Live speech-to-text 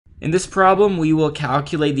In this problem, we will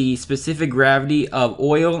calculate the specific gravity of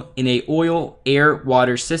oil in a oil, air,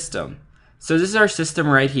 water system. So this is our system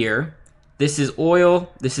right here. This is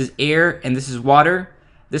oil, this is air, and this is water.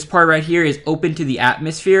 This part right here is open to the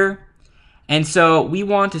atmosphere. And so we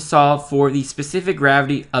want to solve for the specific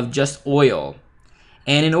gravity of just oil.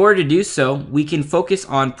 And in order to do so, we can focus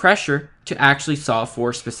on pressure to actually solve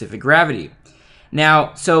for specific gravity.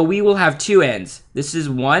 Now, so we will have two ends. This is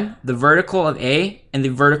one, the vertical of A and the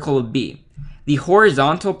vertical of B. The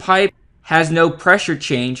horizontal pipe has no pressure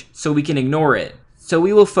change, so we can ignore it. So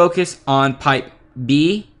we will focus on pipe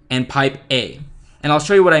B and pipe A. And I'll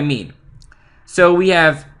show you what I mean. So we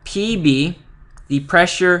have PB, the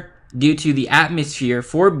pressure due to the atmosphere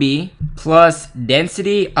for B, plus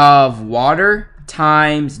density of water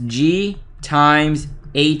times G times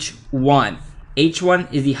H1.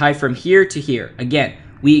 H1 is the height from here to here. Again,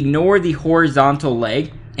 we ignore the horizontal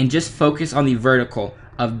leg and just focus on the vertical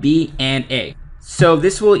of B and A. So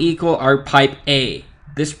this will equal our pipe A,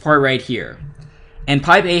 this part right here. And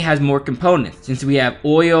pipe A has more components since we have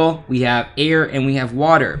oil, we have air, and we have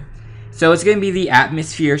water. So it's going to be the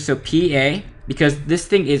atmosphere, so PA, because this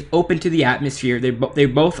thing is open to the atmosphere, they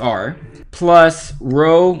both are, plus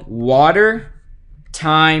rho water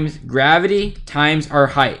times gravity times our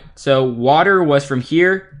height. So water was from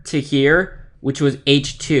here to here, which was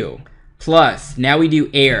H2. Plus, now we do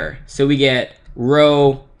air. So we get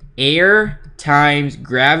rho air times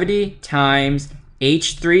gravity times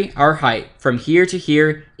H3, our height. From here to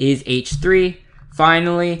here is H3.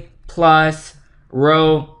 Finally, plus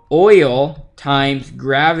rho oil times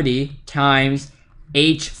gravity times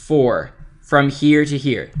H4 from here to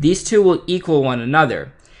here. These two will equal one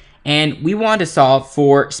another. And we want to solve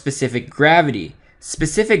for specific gravity.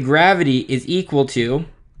 Specific gravity is equal to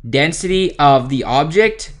density of the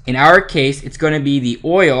object. In our case, it's going to be the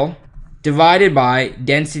oil divided by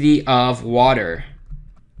density of water.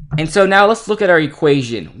 And so now let's look at our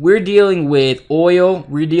equation. We're dealing with oil,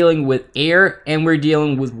 we're dealing with air, and we're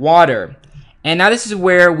dealing with water. And now this is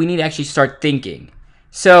where we need to actually start thinking.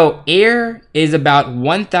 So air is about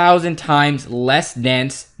 1,000 times less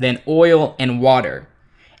dense than oil and water.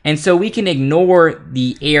 And so we can ignore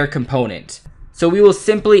the air component. So we will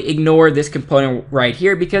simply ignore this component right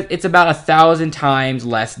here because it's about 1,000 times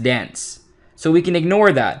less dense. So we can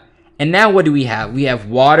ignore that. And now what do we have? We have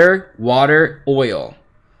water, water, oil.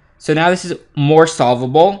 So now this is more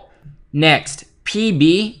solvable. Next,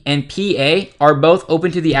 PB and PA are both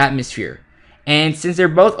open to the atmosphere. And since they're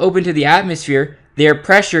both open to the atmosphere, their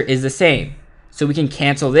pressure is the same. So we can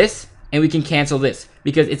cancel this and we can cancel this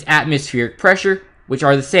because it's atmospheric pressure, which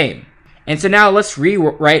are the same. And so now let's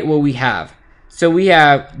rewrite what we have. So we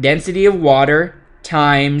have density of water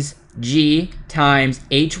times G times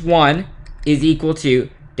H1 is equal to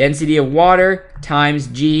density of water times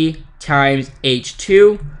G times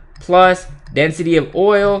H2 plus density of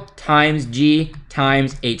oil times G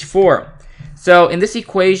times H4. So in this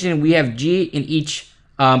equation, we have G in each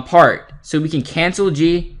part. So we can cancel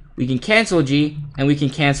G, we can cancel G, and we can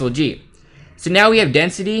cancel G. So now we have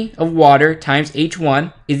density of water times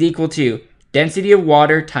H1 is equal to density of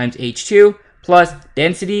water times H2 plus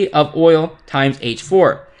density of oil times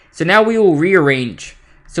H4. So now we will rearrange.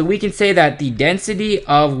 So we can say that the density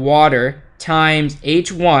of water times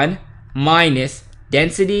H1 minus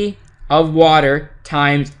density of water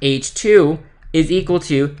times H2 is equal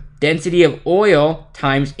to density of oil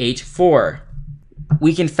times H4.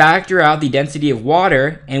 We can factor out the density of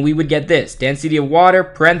water and we would get this. Density of water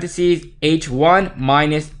parentheses H1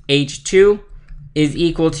 minus H2 is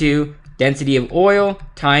equal to density of oil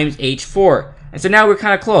times H4. And so now we're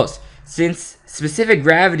kind of close. Since specific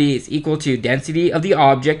gravity is equal to density of the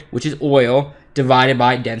object, which is oil, divided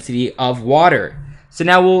by density of water. So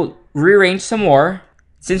now we'll rearrange some more.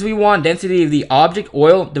 Since we want density of the object,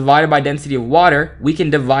 oil, divided by density of water, we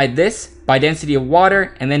can divide this by density of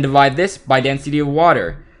water and then divide this by density of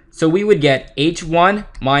water. So we would get H1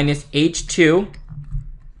 minus H2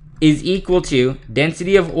 is equal to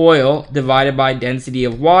density of oil divided by density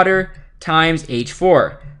of water times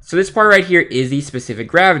H4. So this part right here is the specific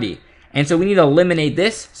gravity. And so we need to eliminate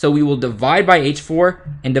this. So we will divide by H4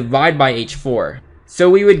 and divide by H4.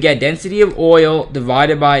 So we would get density of oil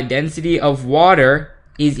divided by density of water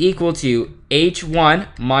is equal to H1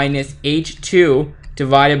 minus H2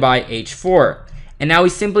 divided by H4. And now we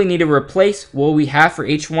simply need to replace what we have for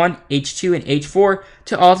H1, H2, and H4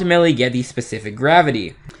 to ultimately get the specific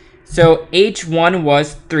gravity. So H1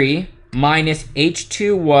 was 3, minus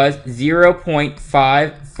H2 was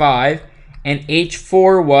 0.55, and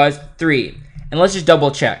H4 was 3. And let's just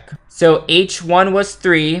double check. So H1 was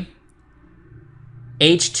 3,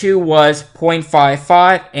 H2 was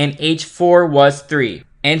 0.55, and H4 was 3.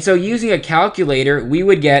 And so using a calculator, we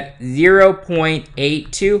would get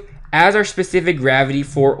 0.82 as our specific gravity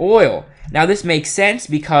for oil. Now this makes sense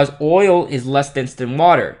because oil is less dense than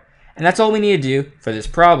water. And that's all we need to do for this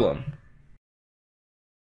problem.